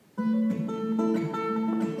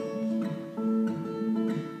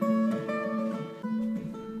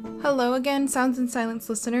Hello again, Sounds in Silence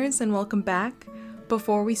listeners, and welcome back.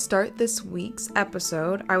 Before we start this week's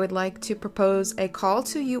episode, I would like to propose a call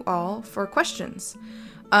to you all for questions.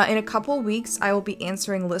 In a couple weeks, I will be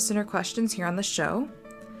answering listener questions here on the show.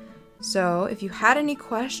 So if you had any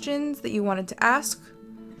questions that you wanted to ask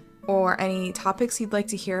or any topics you'd like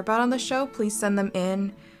to hear about on the show, please send them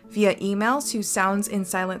in via email to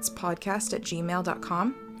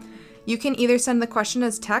soundsinsilencepodcast@gmail.com. You can either send the question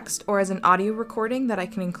as text or as an audio recording that I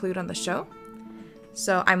can include on the show.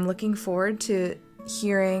 So I'm looking forward to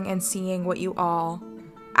hearing and seeing what you all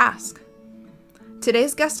ask.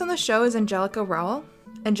 Today's guest on the show is Angelica Rowell.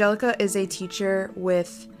 Angelica is a teacher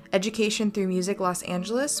with Education Through Music Los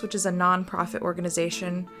Angeles, which is a nonprofit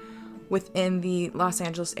organization within the Los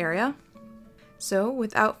Angeles area. So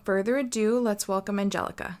without further ado, let's welcome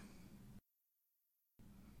Angelica.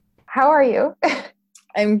 How are you?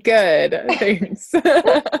 I'm good, thanks.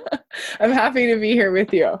 I'm happy to be here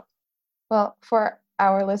with you. Well, for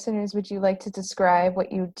our listeners, would you like to describe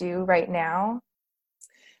what you do right now?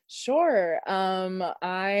 Sure. I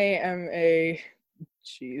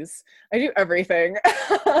do everything.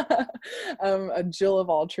 A Jill of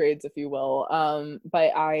all trades, if you will.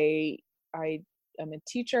 But I am a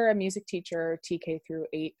teacher, a music teacher, TK through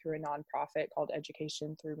 8 through a nonprofit called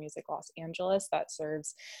Education Through Music Los Angeles that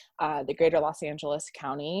serves the greater Los Angeles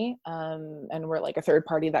County. And we're like a third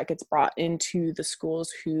party that gets brought into the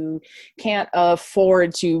schools who can't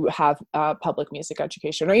afford to have public music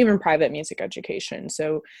education or even private music education.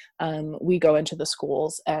 So we go into the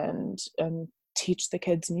schools and teach the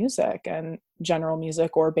kids music and general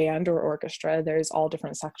music or band or orchestra. There's all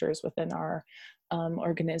different sectors within our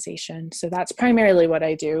organization. So that's primarily what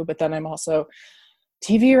I do. But then I'm also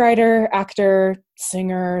TV writer, actor,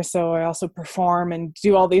 singer. So I also perform and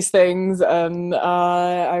do all these things. And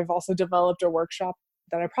I've also developed a workshop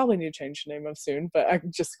that I probably need to change the name of soon, but I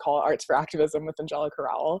just call it Arts for Activism with Angelica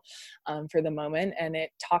Rowell for the moment. And it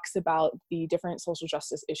talks about the different social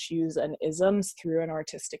justice issues and isms through an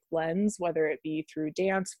artistic lens, whether it be through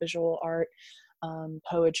dance, visual art,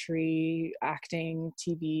 poetry, acting,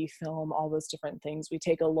 TV, film, all those different things. We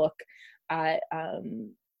take a look at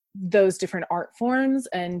those different art forms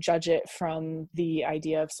and judge it from the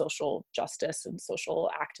idea of social justice and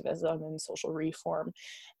social activism and social reform.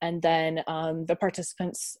 And then the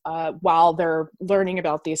participants, while they're learning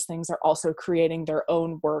about these things, are also creating their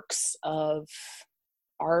own works of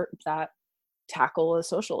art that tackle a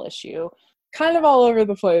social issue. Kind of all over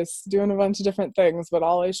the place, doing a bunch of different things, but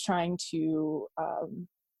always trying to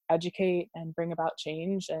educate and bring about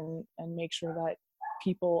change and make sure that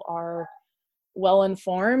people are well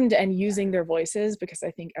informed and using their voices, because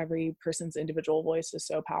I think every person's individual voice is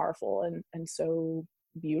so powerful and so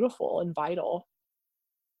beautiful and vital.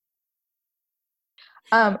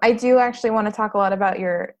 I do actually want to talk a lot about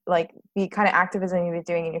your the kind of activism you've been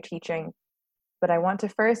doing in your teaching, but I want to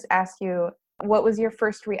first ask you, what was your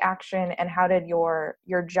first reaction and how did your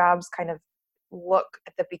jobs kind of look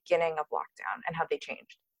at the beginning of lockdown and how they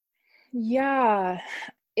changed? Yeah,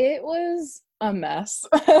 it was a mess.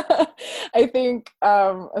 I think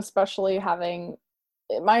especially having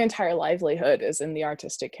my entire livelihood is in the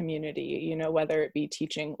artistic community, whether it be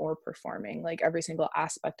teaching or performing, like every single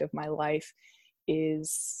aspect of my life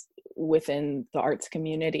is within the arts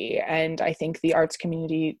community. And I think the arts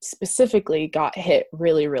community specifically got hit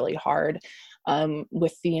really, really hard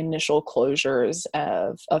with the initial closures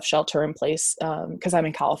of shelter in place, because I'm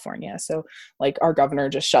in California. So like our governor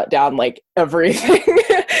just shut down like everything.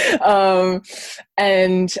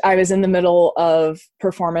 And I was in the middle of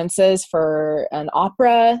performances for an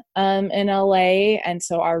opera in LA. And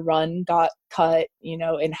so our run got cut,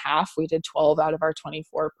 in half. We did 12 out of our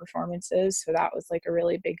 24 performances. So that was like a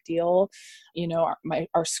really big deal.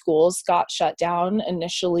 Our schools got shut down.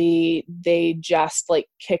 Initially, they just like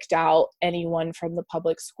kicked out anyone from the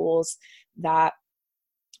public schools that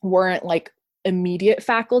weren't like immediate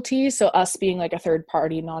faculty. So us being like a third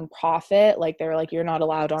party nonprofit, like they were like, you're not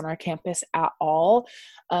allowed on our campus at all.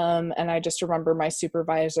 And I just remember my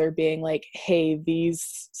supervisor being like, hey,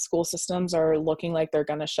 these school systems are looking like they're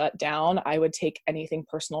going to shut down. I would take anything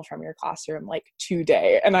personal from your classroom like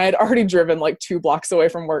today. And I had already driven like 2 blocks away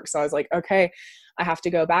from work. So I was like, okay, I have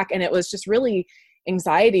to go back. And it was just really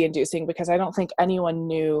anxiety inducing because I don't think anyone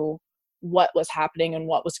knew what was happening and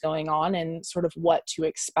what was going on and sort of what to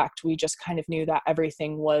expect. We just kind of knew that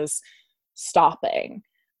everything was stopping.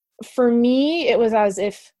 For me, it was as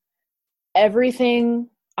if everything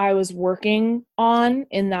I was working on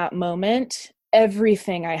in that moment,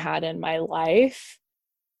 everything I had in my life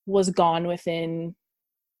was gone within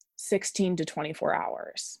 16 to 24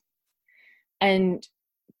 hours. And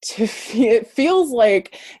it feels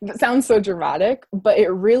like, it sounds so dramatic, but it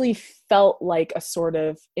really felt like a sort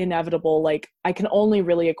of inevitable, like I can only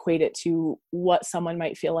really equate it to what someone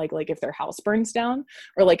might feel like if their house burns down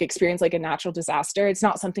or like experience like a natural disaster. It's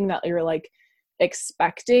not something that you're like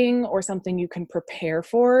expecting or something you can prepare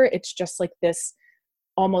for. It's just like this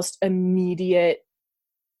almost immediate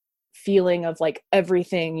feeling of like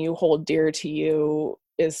everything you hold dear to you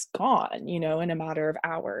is gone, you know, in a matter of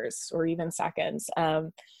hours or even seconds.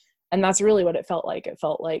 And that's really what it felt like. It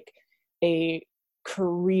felt like a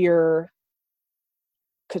career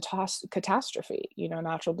catastrophe, you know,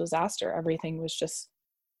 natural disaster. Everything was just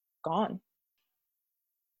gone.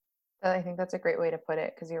 I think that's a great way to put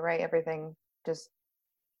it, because you're right, everything just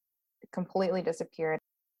completely disappeared.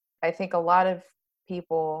 I think a lot of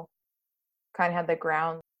people kind of had the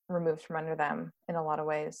ground removed from under them in a lot of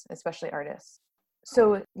ways, especially artists.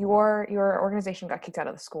 So your organization got kicked out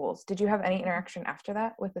of the schools. Did you have any interaction after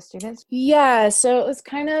that with the students? Yeah, so it was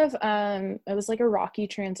kind of it was like a rocky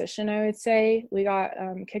transition, I would say. We got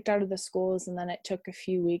kicked out of the schools, and then it took a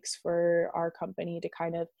few weeks for our company to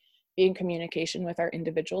kind of be in communication with our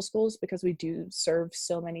individual schools, because we do serve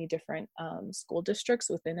so many different school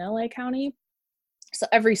districts within LA County. So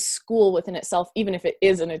every school within itself, even if it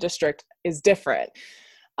is in a district, is different.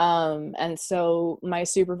 And so my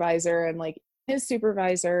supervisor and like his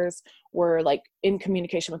supervisors were like in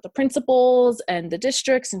communication with the principals and the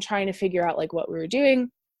districts and trying to figure out like what we were doing.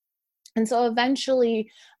 And so eventually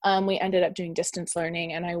we ended up doing distance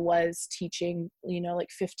learning, and I was teaching, you know, like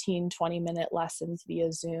 15-20 minute lessons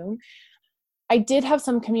via Zoom. I did have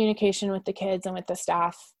some communication with the kids and with the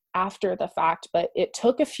staff after the fact, but it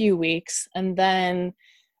took a few weeks. And then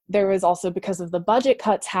there was also, because of the budget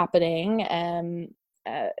cuts happening and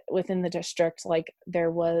within the district, like there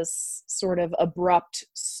was sort of abrupt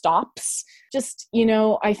stops. Just, you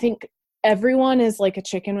know, I think everyone is like a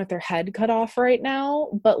chicken with their head cut off right now,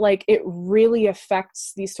 but like it really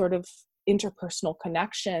affects these sort of interpersonal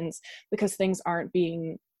connections because things aren't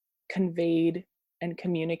being conveyed and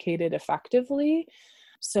communicated effectively.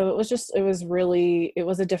 So it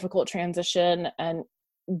was a difficult transition, and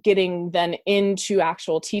getting then into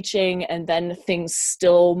actual teaching and then things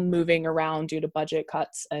still moving around due to budget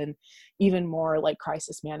cuts and even more like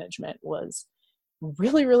crisis management was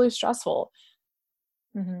really, really stressful.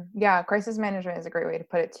 Mm-hmm. Yeah, crisis management is a great way to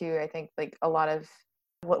put it too. I think like a lot of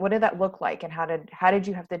what did that look like, and how did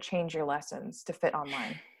you have to change your lessons to fit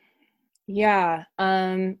online? Yeah.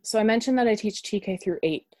 So I mentioned that I teach TK through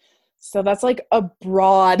 8. So that's like a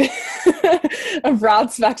broad a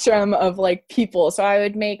broad spectrum of like people. So I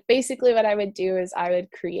would make, basically what I would do is I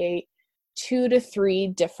would create 2 to 3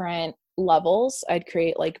 different levels. I'd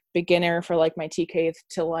create like beginner for like my TK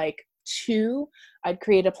to like 2. I'd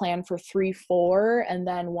create a plan for 3, 4, and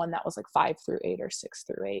then one that was like 5 through 8 or 6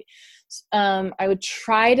 through 8. I would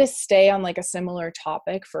try to stay on like a similar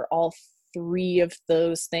topic for all 3 of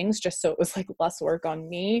those things, just so it was like less work on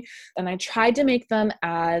me. And I tried to make them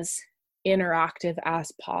as interactive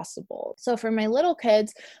as possible. So for my little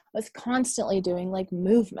kids, I was constantly doing like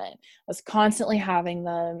movement. I was constantly having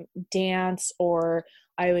them dance, or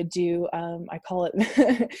I would do, I call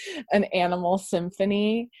it an animal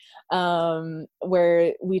symphony,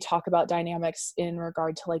 where we talk about dynamics in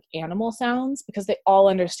regard to like animal sounds, because they all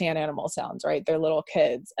understand animal sounds, right? They're little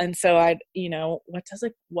kids. And so I'd, you know,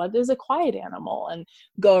 what is a quiet animal? And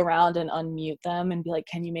go around and unmute them and be like,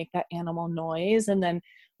 can you make that animal noise? And then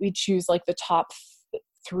we choose like the top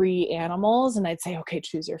 3 animals, and I'd say, okay,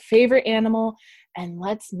 choose your favorite animal and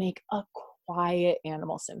let's make a quiet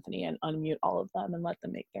animal symphony, and unmute all of them and let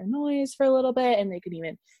them make their noise for a little bit. And they could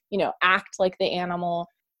even, you know, act like the animal.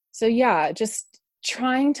 So yeah, just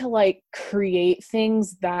trying to like create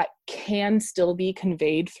things that can still be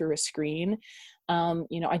conveyed through a screen.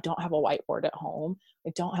 You know, I don't have a whiteboard at home.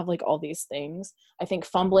 I don't have like all these things. I think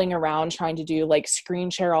fumbling around trying to do like screen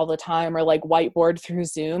share all the time or like whiteboard through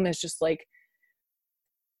Zoom is just like,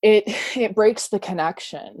 it breaks the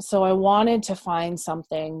connection. So I wanted to find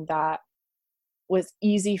something that was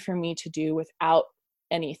easy for me to do without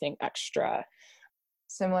anything extra.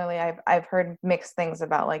 Similarly, I've heard mixed things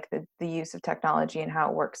about like the use of technology and how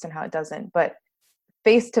it works and how it doesn't. But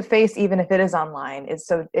face to face, even if it is online,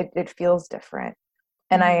 it feels different.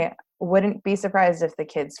 And I wouldn't be surprised if the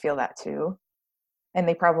kids feel that too. And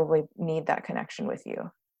they probably need that connection with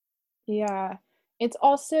you. Yeah. It's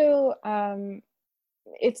also,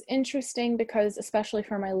 it's interesting because especially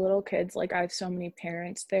for my little kids, like I have so many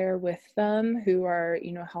parents there with them who are,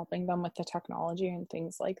 you know, helping them with the technology and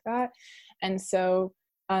things like that. And so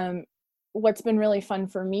what's been really fun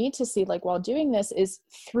for me to see, like, while doing this, is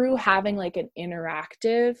through having like an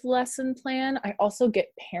interactive lesson plan, I also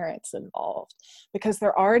get parents involved because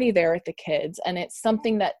they're already there with the kids, and it's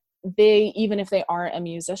something that they, even if they aren't a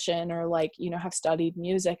musician or like, you know, have studied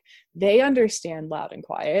music, they understand loud and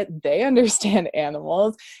quiet, they understand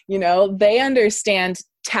animals, you know, they understand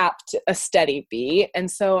tap to a steady beat. And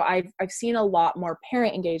so I've seen a lot more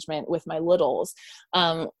parent engagement with my littles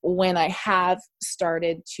when I have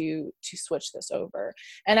started to switch this over.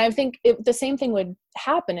 And I think the same thing would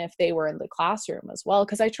happen if they were in the classroom as well,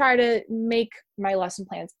 because I try to make my lesson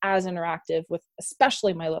plans as interactive with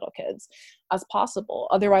especially my little kids as possible.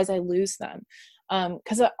 Otherwise I lose them.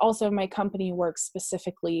 Because also my company works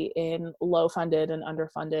specifically in low funded and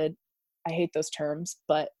underfunded, I hate those terms,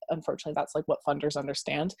 but unfortunately that's like what funders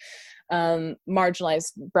understand,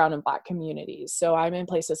 marginalized brown and Black communities. So I'm in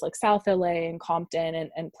places like South LA and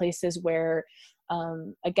Compton and places where,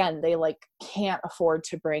 again, they like can't afford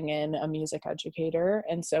to bring in a music educator.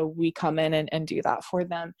 And so we come in and do that for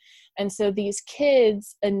them. And so these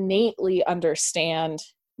kids innately understand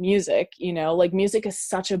music, you know, like music is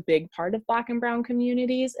such a big part of Black and brown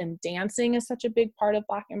communities, and dancing is such a big part of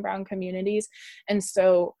Black and brown communities. And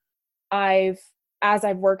so as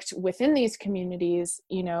I've worked within these communities,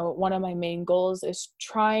 you know, one of my main goals is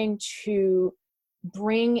trying to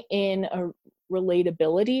bring in a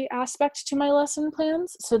relatability aspect to my lesson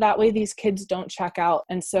plans, so that way these kids don't check out.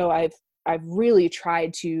 And so I've really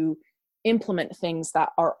tried to implement things that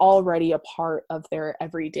are already a part of their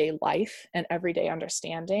everyday life and everyday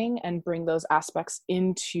understanding, and bring those aspects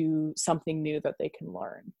into something new that they can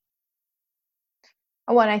learn.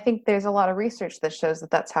 Well, and I think there's a lot of research that shows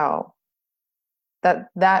that that's how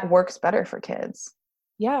that works better for kids.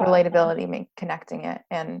 Yeah. Relatability, connecting it.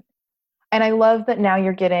 And I love that now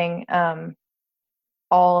you're getting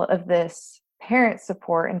all of this parent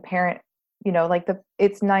support and parent, you know, like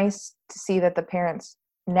it's nice to see that the parents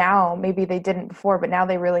now, maybe they didn't before, but now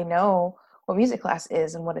they really know what music class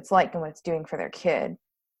is and what it's like and what it's doing for their kid.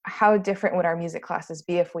 How different would our music classes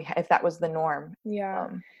be if that was the norm? Yeah.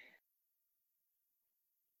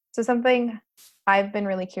 So something I've been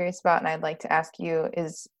really curious about, and I'd like to ask you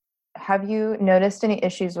is, have you noticed any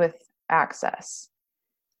issues with access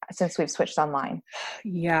since we've switched online?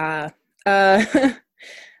 Yeah.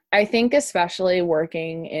 I think especially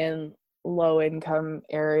working in low income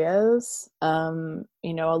areas,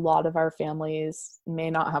 you know, a lot of our families may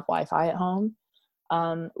not have Wi-Fi at home.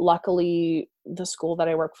 Luckily, the school that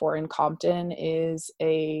I work for in Compton is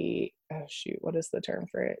what is the term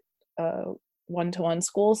for it? One-to-one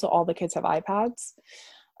school. So all the kids have iPads.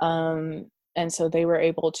 And so they were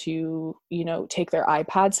able to, you know, take their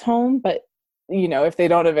iPads home, but you know, if they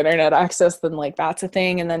don't have internet access, then like that's a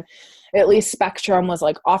thing. And then at least Spectrum was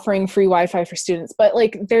like offering free Wi-Fi for students. But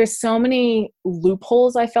like there's so many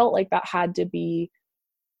loopholes I felt like that had to be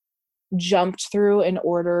jumped through in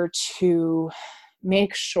order to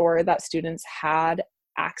make sure that students had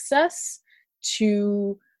access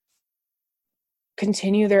to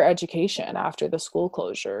continue their education after the school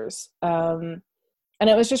closures. And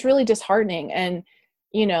it was just really disheartening. And,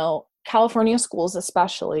 you know, California schools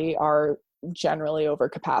especially are generally over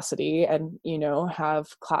capacity and, you know,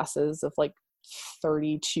 have classes of like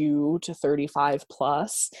 32 to 35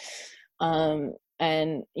 plus.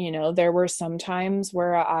 And, you know, there were some times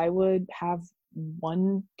where I would have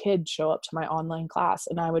one kid show up to my online class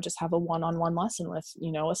and I would just have a one-on-one lesson with,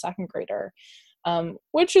 you know, a second grader.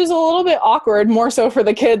 Which is a little bit awkward, more so for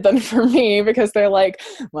the kid than for me, because they're like,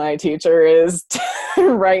 my teacher is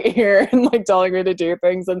right here and like telling me to do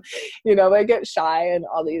things, and you know, they get shy and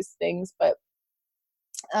all these things. But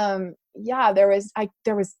yeah, there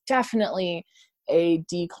was definitely a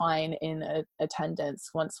decline in attendance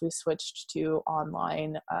once we switched to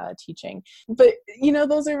online teaching. But you know,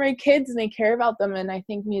 those are my kids and they care about them, and I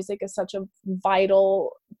think music is such a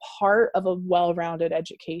vital part of a well-rounded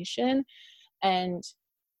education. And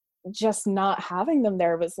just not having them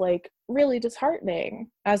there was like really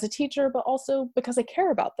disheartening as a teacher, but also because I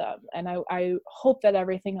care about them. And I hope that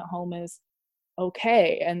everything at home is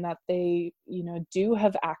okay and that they, you know, do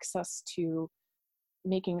have access to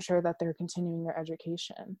making sure that they're continuing their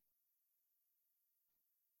education.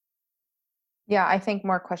 Yeah, I think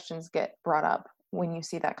more questions get brought up when you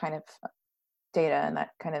see that kind of data and that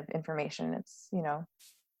kind of information. It's, you know,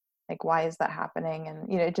 like, why is that happening? And,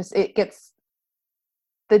 you know, it gets,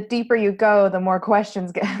 the deeper you go, the more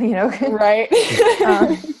questions get, you know. Right.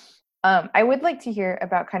 I would like to hear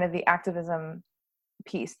about kind of the activism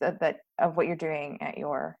piece that of what you're doing at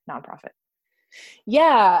your nonprofit.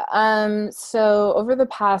 Yeah. So over the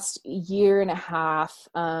past year and a half,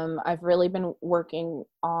 I've really been working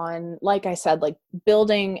on, like I said, like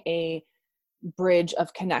building a bridge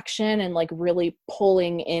of connection and like really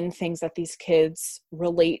pulling in things that these kids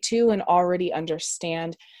relate to and already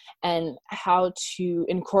understand, and how to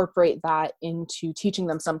incorporate that into teaching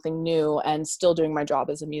them something new and still doing my job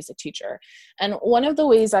as a music teacher. And one of the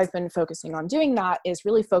ways I've been focusing on doing that is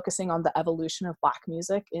really focusing on the evolution of Black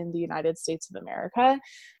music in the United States of America.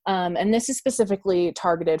 And this is specifically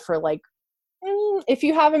targeted for like, if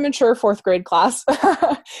you have a mature fourth grade class,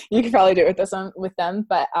 you can probably do it with them.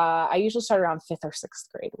 But I usually start around fifth or sixth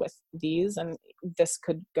grade with these, and this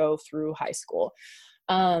could go through high school.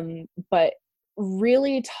 But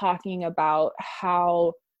really talking about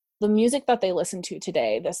how the music that they listen to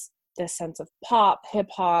today, this sense of pop, hip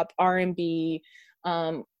hop, R&B,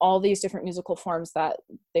 all these different musical forms that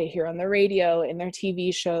they hear on the radio, in their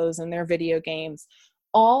TV shows, and their video games,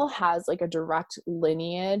 all has like a direct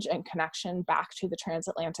lineage and connection back to the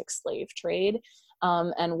transatlantic slave trade,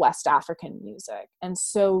 and West African music. And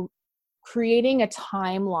so creating a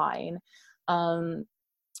timeline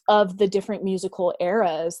of the different musical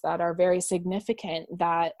eras that are very significant,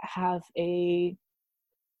 that have a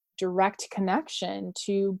direct connection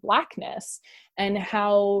to Blackness, and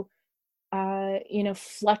how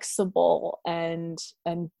flexible and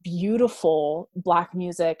beautiful Black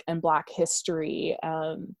music and Black history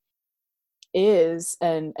is,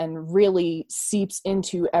 and really seeps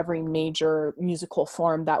into every major musical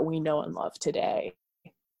form that we know and love today.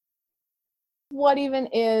 What even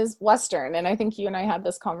is Western? And I think you and I had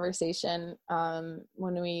this conversation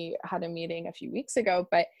when we had a meeting a few weeks ago,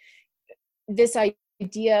 but this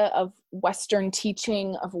idea of Western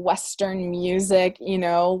teaching, of Western music,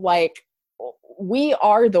 like, we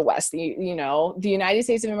are the West, the United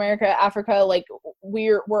States of America, Africa, like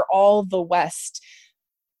we're all the West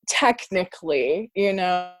technically, and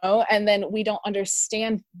then we don't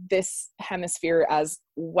understand this hemisphere as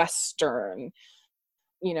Western.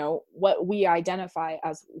 What we identify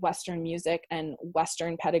as Western music and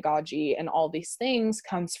Western pedagogy and all these things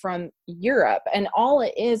comes from Europe. And all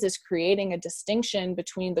it is creating a distinction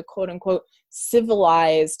between the quote unquote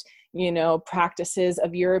civilized, practices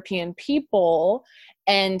of European people,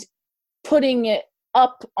 and putting it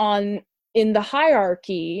up in the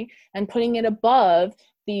hierarchy, and putting it above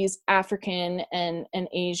these African and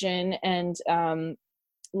Asian and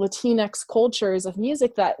Latinx cultures of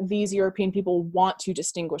music that these European people want to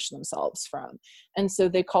distinguish themselves from. And so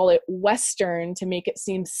they call it Western to make it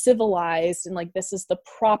seem civilized, and like this is the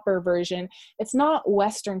proper version. It's not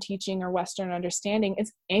Western teaching or Western understanding,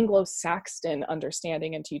 it's Anglo-Saxon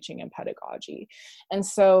understanding and teaching and pedagogy. And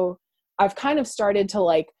so I've kind of started to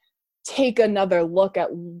like take another look at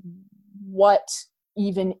what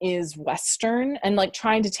even is Western, and like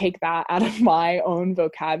trying to take that out of my own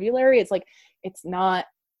vocabulary. It's like, it's not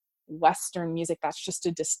Western music, that's just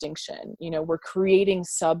a distinction. We're creating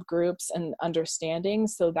subgroups and understanding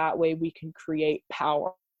so that way we can create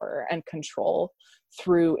power and control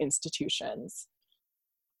through institutions.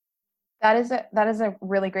 That is a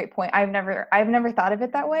really great point. I've never thought of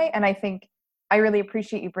it that way, and I think I really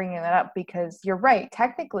appreciate you bringing that up, because you're right.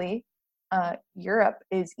 Technically, Europe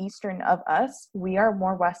is Eastern of us. We are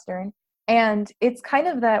more Western, and it's kind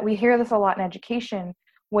of that we hear this a lot in education,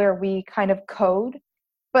 where we kind of code,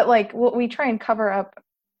 but like what we try and cover up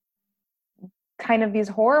kind of these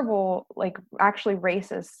horrible, like actually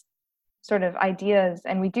racist sort of ideas.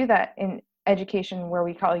 And we do that in education, where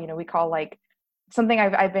we call like something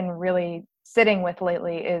I've been really sitting with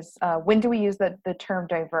lately is when do we use the term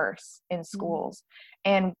diverse in schools?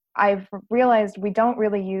 And I've realized we don't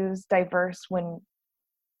really use diverse when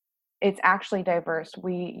it's actually diverse.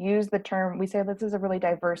 We use the term, we say this is a really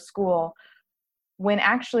diverse school, when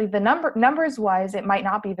actually the numbers wise, it might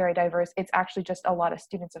not be very diverse. It's actually just a lot of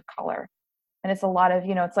students of color. And it's a lot of,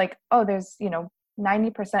 it's like, oh, there's,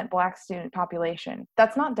 90% Black student population.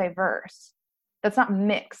 That's not diverse. That's not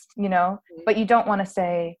mixed, but you don't want to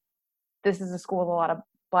say this is a school with a lot of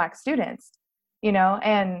Black students,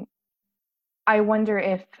 and I wonder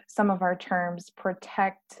if some of our terms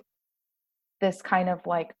protect this kind of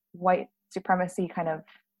like white supremacy kind of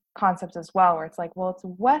concepts as well, where it's like, well, it's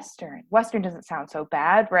Western doesn't sound so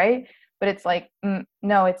bad, right? But it's like,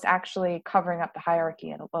 no, it's actually covering up the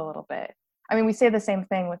hierarchy a little bit. I mean, we say the same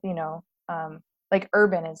thing with, like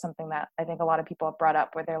urban is something that I think a lot of people have brought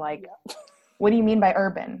up, where they're like, what do you mean by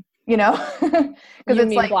urban? Because it's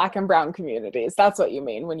mean like Black and brown communities. That's what you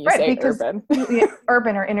mean when you say urban.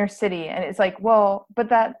 Urban or inner city. And it's like, well, but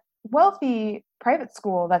that wealthy private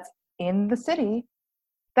school that's in the city,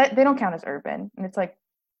 that they don't count as urban. And it's like,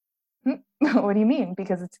 What do you mean?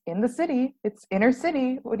 Because it's in the city, it's inner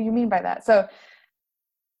city. What do you mean by that? So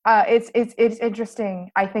it's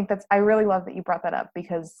interesting. I really love that you brought that up,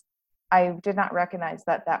 because I did not recognize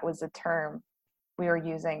that that was a term we were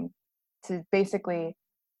using to basically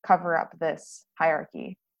cover up this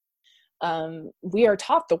hierarchy. We are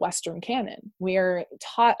taught the Western canon. We are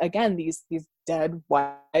taught, again, these dead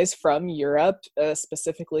wise from Europe,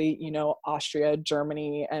 specifically, Austria,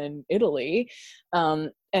 Germany, and Italy,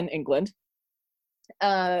 and England.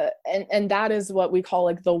 And that is what we call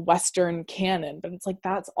like the Western canon, but it's like,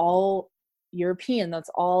 that's all European.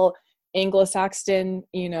 That's all Anglo-Saxon,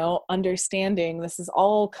 understanding. This is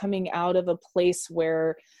all coming out of a place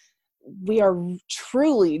where we are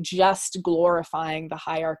truly just glorifying the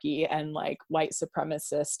hierarchy and like white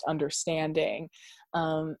supremacist understanding,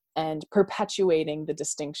 and perpetuating the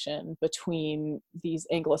distinction between these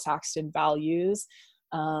Anglo-Saxon values,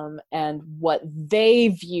 and what they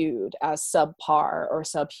viewed as subpar or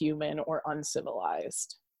subhuman or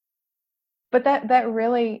uncivilized. But that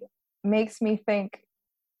really makes me think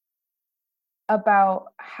about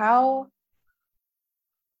how,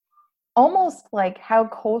 almost like how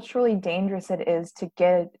culturally dangerous it is to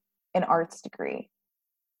get an arts degree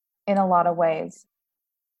in a lot of ways.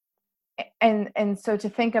 And so to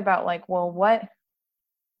think about like, well, what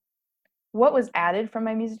was added from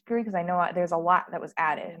my music degree, because I know there's a lot that was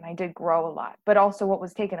added and I did grow a lot, but also what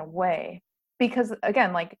was taken away. Because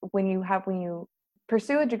again, like when you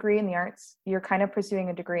pursue a degree in the arts, you're kind of pursuing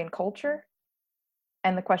a degree in culture,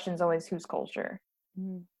 and the question is always, whose culture?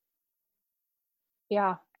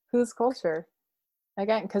 Yeah, whose culture?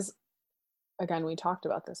 Again, because we talked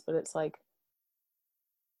about this, but it's like,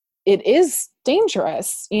 it is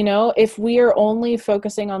dangerous, if we are only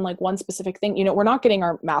focusing on like one specific thing. We're not getting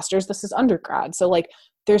our master's, this is undergrad, so like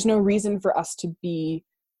there's no reason for us to be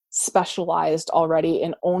specialized already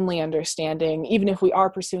in only understanding. Even if we are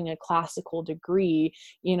pursuing a classical degree,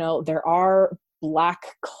 there are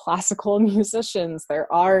Black classical musicians,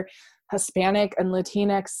 there are Hispanic and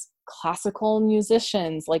Latinx classical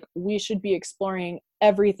musicians. Like, we should be exploring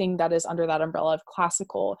everything that is under that umbrella of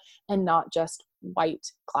classical and not just white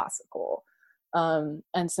classical.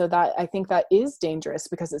 And so that, I think that is dangerous,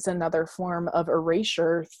 because it's another form of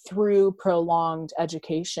erasure through prolonged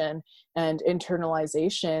education and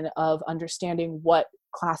internalization of understanding what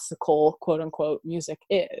classical, quote unquote, music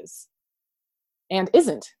is and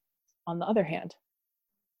isn't, on the other hand.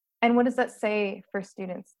 And what does that say for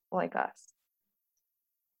students like us?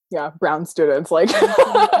 Yeah, brown students, like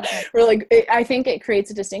we're like, I think it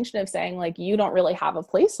creates a distinction of saying like, you don't really have a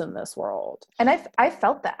place in this world. And I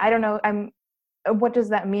felt that. I don't know, what does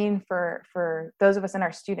that mean for those of us and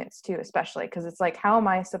our students too, especially, because it's like, how am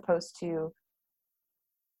I supposed to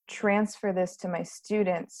transfer this to my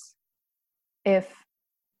students if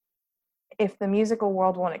the musical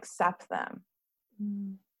world won't accept them?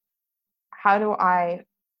 How do I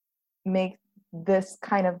make this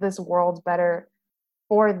world better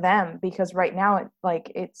for them? Because right now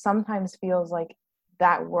it sometimes feels like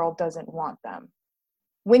that world doesn't want them.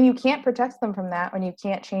 When you can't protect them from that, when you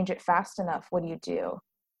can't change it fast enough, what do you do?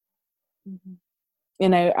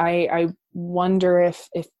 And I wonder if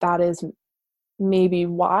that is maybe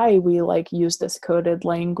why we like use this coded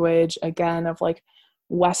language again of like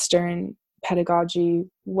Western pedagogy,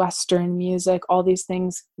 Western music, all these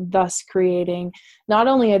things, thus creating not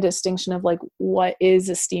only a distinction of like what is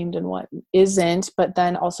esteemed and what isn't, but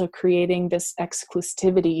then also creating this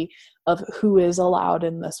exclusivity of who is allowed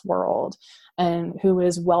in this world and who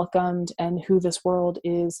is welcomed and who this world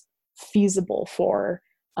is feasible for,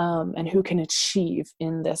 and who can achieve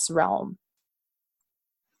in this realm.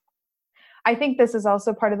 I think this is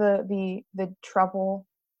also part of the trouble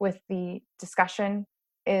with the discussion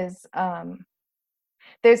is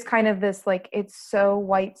there's kind of this like, it's so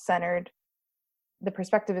white-centered, the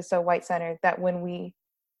perspective is so white-centered that when we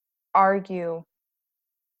argue,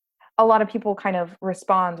 a lot of people kind of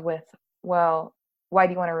respond with, well, why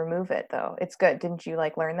do you want to remove it though? It's good. Didn't you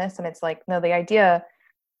like learn this? And it's like, no, the idea,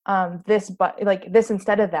 but like this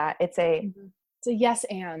instead of that, it's a yes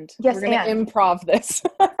and. Yes, we're going to improv this.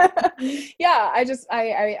 Yeah,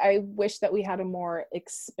 I wish that we had a more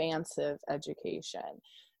expansive education.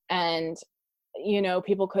 And,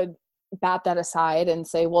 people could bat that aside and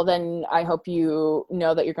say, well, then I hope you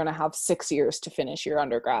know that you're going to have 6 years to finish your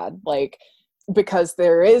undergrad, like, because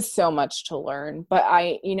there is so much to learn. But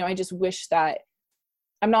I just wish that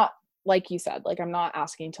I'm not, like you said, like, I'm not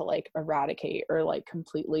asking to like eradicate or like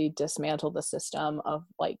completely dismantle the system of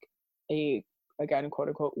like a, again, quote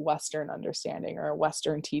unquote, Western understanding or a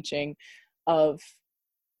Western teaching of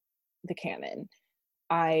the canon.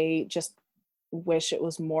 I just wish it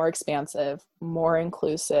was more expansive, more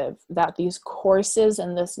inclusive, that these courses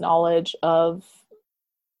and this knowledge of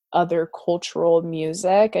other cultural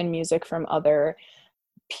music and music from other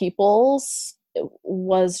peoples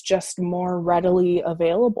was just more readily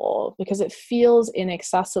available, because it feels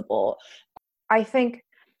inaccessible. I think,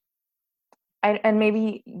 and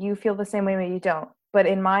maybe you feel the same way, maybe you don't, but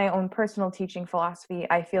in my own personal teaching philosophy,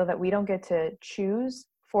 I feel that we don't get to choose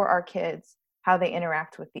for our kids how they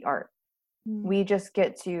interact with the art. We just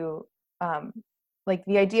get to, like,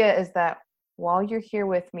 the idea is that while you're here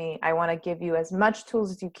with me, I want to give you as much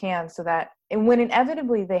tools as you can, so that, and when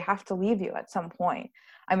inevitably they have to leave you at some point.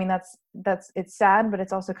 I mean, that's it's sad, but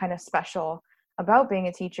it's also kind of special about being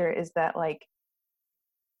a teacher, is that, like,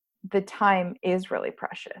 the time is really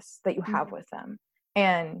precious that you have with them.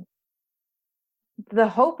 And the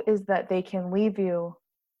hope is that they can leave you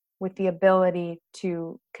with the ability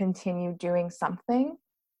to continue doing something,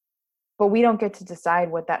 but we don't get to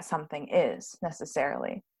decide what that something is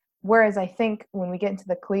necessarily. Whereas I think when we get into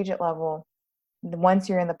the collegiate level, once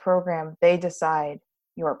you're in the program, they decide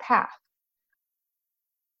your path.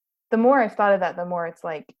 The more I've thought of that, the more it's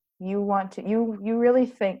like, you really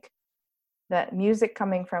think that music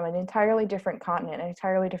coming from an entirely different continent, an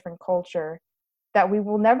entirely different culture, that we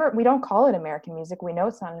don't call it American music, we know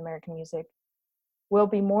it's not American music, will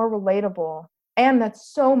be more relatable. And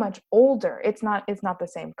that's so much older. It's not the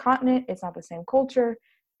same continent, it's not the same culture,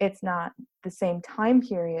 it's not the same time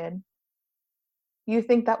period. You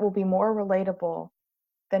think that will be more relatable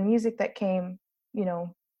than music that came,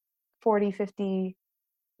 40, 50,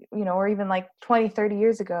 or even like 20, 30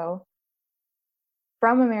 years ago,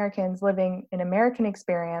 from Americans living an American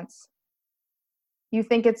experience. You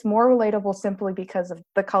think it's more relatable simply because of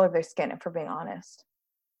the color of their skin, if we're being honest.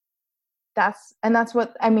 That's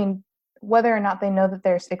what, I mean, whether or not they know that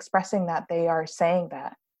they're expressing that, they are saying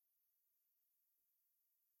that.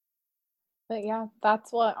 But yeah,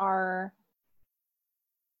 that's what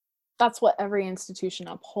every institution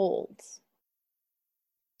upholds,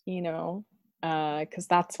 because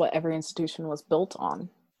that's what every institution was built on.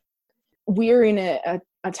 We're in a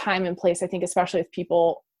time and place, I think, especially with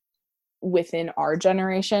people within our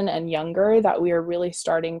generation and younger, that we are really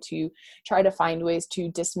starting to try to find ways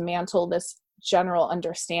to dismantle this general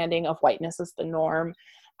understanding of whiteness as the norm,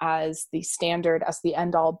 as the standard, as the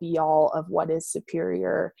end all be all of what is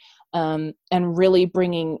superior, and really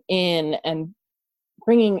bringing in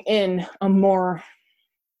a more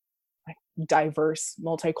diverse,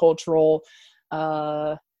 multicultural,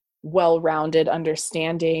 well-rounded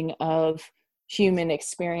understanding of human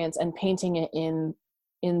experience, and painting it in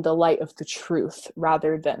the light of the truth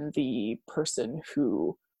rather than the person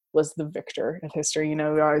who was the victor of history. We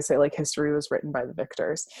always say, like, history was written by the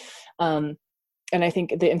victors. And I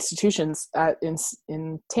think the institutions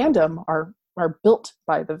in tandem are built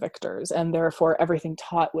by the victors, and therefore everything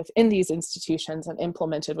taught within these institutions and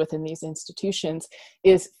implemented within these institutions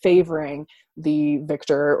is favoring the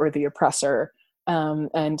victor or the oppressor,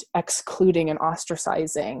 and excluding and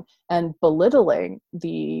ostracizing and belittling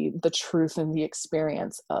the truth and the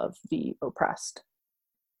experience of the oppressed.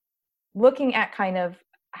 Looking at kind of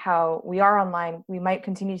how we are online, we might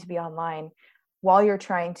continue to be online while you're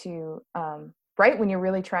trying to, right, when you're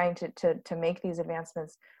really trying to make these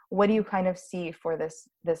advancements. What do you kind of see for this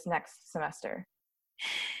next semester?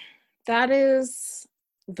 That is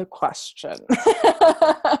the question.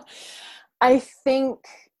 I think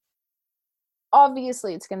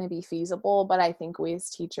obviously it's going to be feasible, but I think we as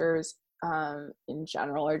teachers in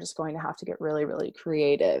general are just going to have to get really, really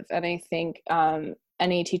creative. And I think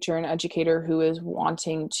any teacher and educator who is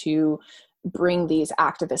wanting to bring these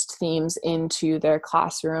activist themes into their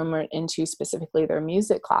classroom, or into specifically their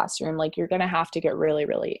music classroom, like, you're going to have to get really,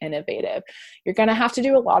 really innovative. You're going to have to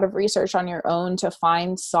do a lot of research on your own to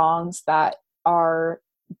find songs that are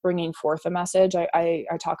bringing forth a message. I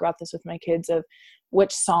talk about this with my kids, of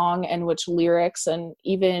which song and which lyrics, and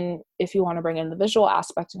even if you want to bring in the visual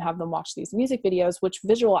aspect and have them watch these music videos, which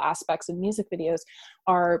visual aspects in music videos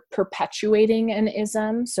are perpetuating an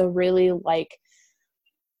ism. So really, like,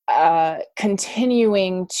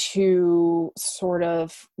 continuing to sort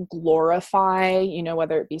of glorify,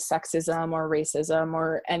 whether it be sexism or racism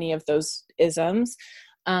or any of those isms,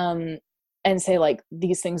 and say, like,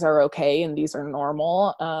 these things are okay and these are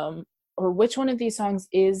normal, or which one of these songs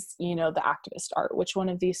is, the activist art, which one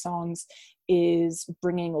of these songs is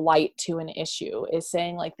bringing light to an issue, is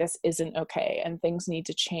saying, like, this isn't okay and things need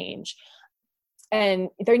to change. And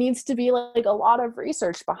there needs to be, like, a lot of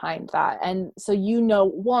research behind that. And so,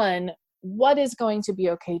 one, what is going to be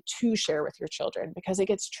okay to share with your children, because it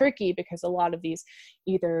gets tricky because a lot of these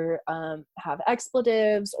either have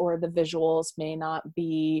expletives, or the visuals may not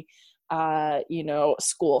be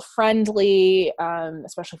school friendly,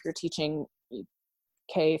 especially if you're teaching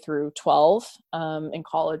K through 12. In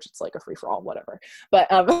college, it's like a free-for-all, whatever. But,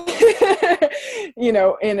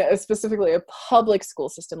 specifically a public school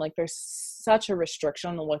system, like there's such a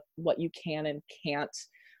restriction on what you can and can't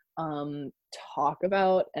talk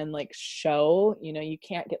about and like show. You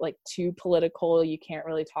can't get like too political. You can't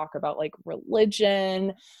really talk about like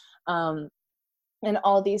religion and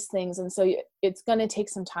all these things. And so it's going to take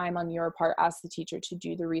some time on your part as the teacher to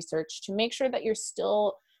do the research to make sure that you're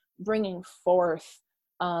still bringing forth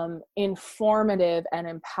informative and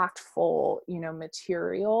impactful,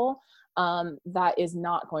 material that is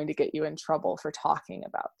not going to get you in trouble for talking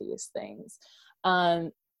about these things.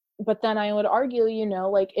 But then I would argue,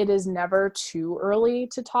 it is never too early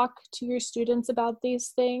to talk to your students about these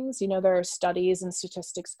things. There are studies and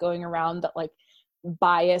statistics going around that like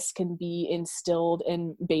bias can be instilled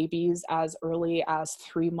in babies as early as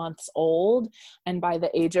 3 months old. And by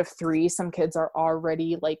the age of 3, some kids are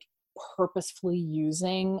already like purposefully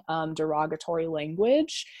using derogatory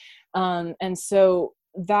language. And so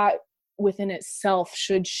that within itself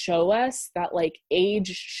should show us that like age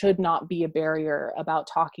should not be a barrier about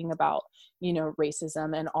talking about,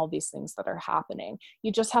 racism and all these things that are happening.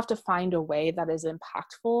 You just have to find a way that is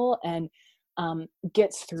impactful and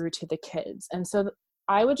gets through to the kids. And so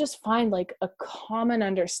I would just find like a common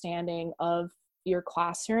understanding of your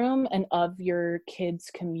classroom and of your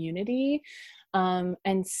kids' community, and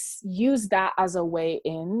use that as a way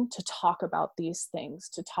in to talk about these things,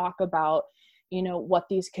 to talk about, what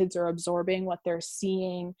these kids are absorbing, what they're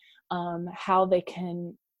seeing, how they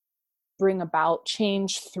can bring about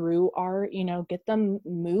change through art, get them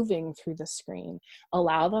moving through the screen,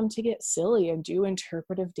 allow them to get silly and do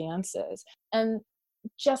interpretive dances, and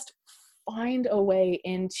just find a way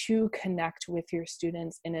in to connect with your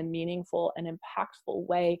students in a meaningful and impactful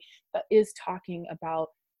way that is talking about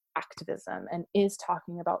activism and is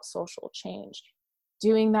talking about social change.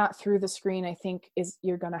 Doing that through the screen, I think,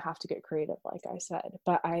 you're going to have to get creative, like I said.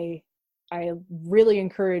 But I really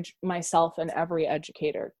encourage myself and every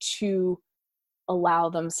educator to allow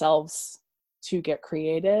themselves to get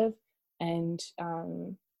creative. And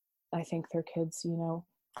I think their kids,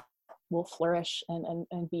 will flourish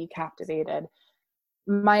and be captivated.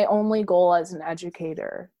 My only goal as an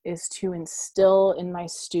educator is to instill in my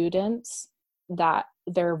students that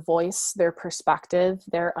their voice, their perspective,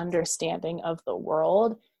 their understanding of the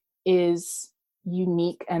world is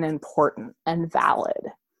unique and important and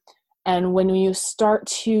valid. And when you start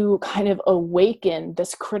to kind of awaken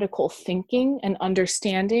this critical thinking and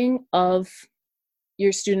understanding of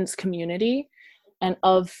your students' community and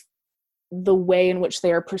of the way in which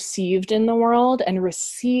they are perceived in the world and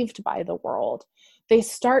received by the world, they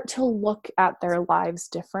start to look at their lives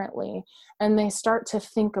differently, and they start to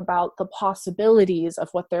think about the possibilities of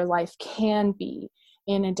what their life can be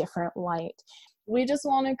in a different light. We just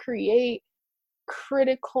want to create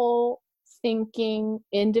critical thinking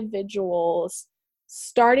individuals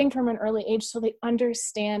starting from an early age so they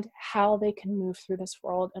understand how they can move through this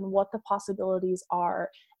world and what the possibilities are,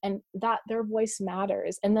 and that their voice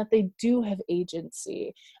matters, and that they do have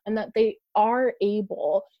agency, and that they are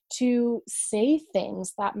able to say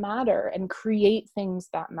things that matter and create things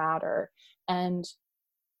that matter. And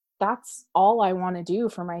that's all I want to do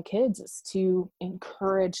for my kids, is to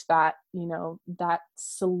encourage that, that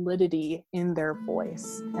solidity in their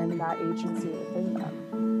voice and that agency within them.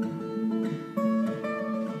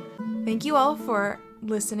 Thank you all for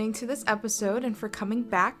listening to this episode and for coming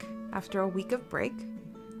back after a week of break.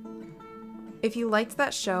 If you liked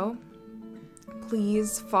that show,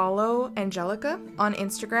 please follow Angelica on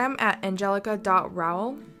Instagram at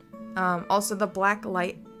angelica.rowell. Also the Black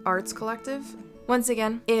Light Arts Collective. Once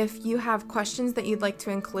again, if you have questions that you'd like to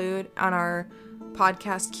include on our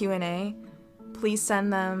podcast Q&A, please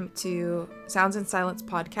send them to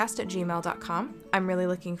soundsandsilencepodcast@gmail.com. I'm really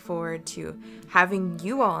looking forward to having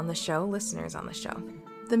you all on the show, listeners on the show.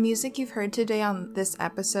 The music you've heard today on this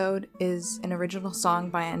episode is an original song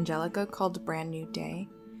by Angelica called Brand New Day,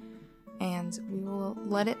 and we will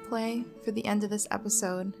let it play for the end of this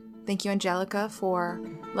episode. Thank you, Angelica, for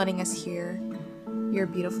letting us hear your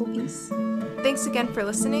beautiful piece. Thanks again for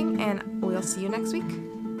listening, and we'll see you next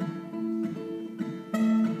week.